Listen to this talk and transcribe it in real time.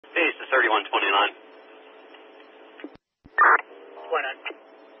Base to 3129. 29.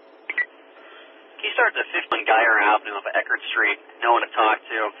 Can you start at the 15 Geyer Avenue of Eckerd Street? No one to talk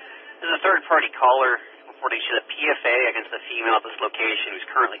to. This is a third-party caller reporting to the PFA against a female at this location who's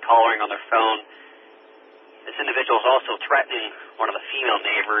currently calling on their phone. This individual is also threatening one of the female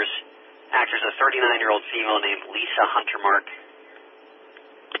neighbors. Actors a 39-year-old female named Lisa Huntermark.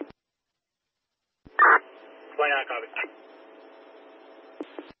 29, copy.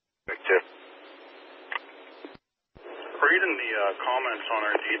 Victor. Reading the comments on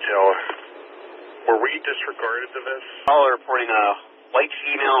our detail, were we disregarded to this? Caller reporting a white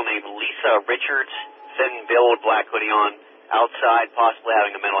female named Lisa Richards, thin build, black hoodie on, outside, possibly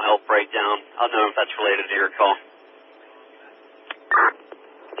having a mental health breakdown. I don't know if that's related to your call.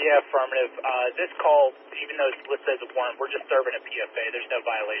 Yeah, affirmative. This call, even though it's listed as a warrant, we're just serving a PFA. There's no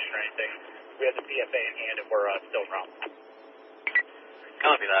violation or anything. We have the PFA in hand and we're still wrong.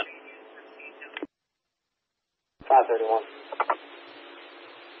 Copy that. 531.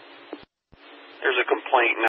 There's a complaint now.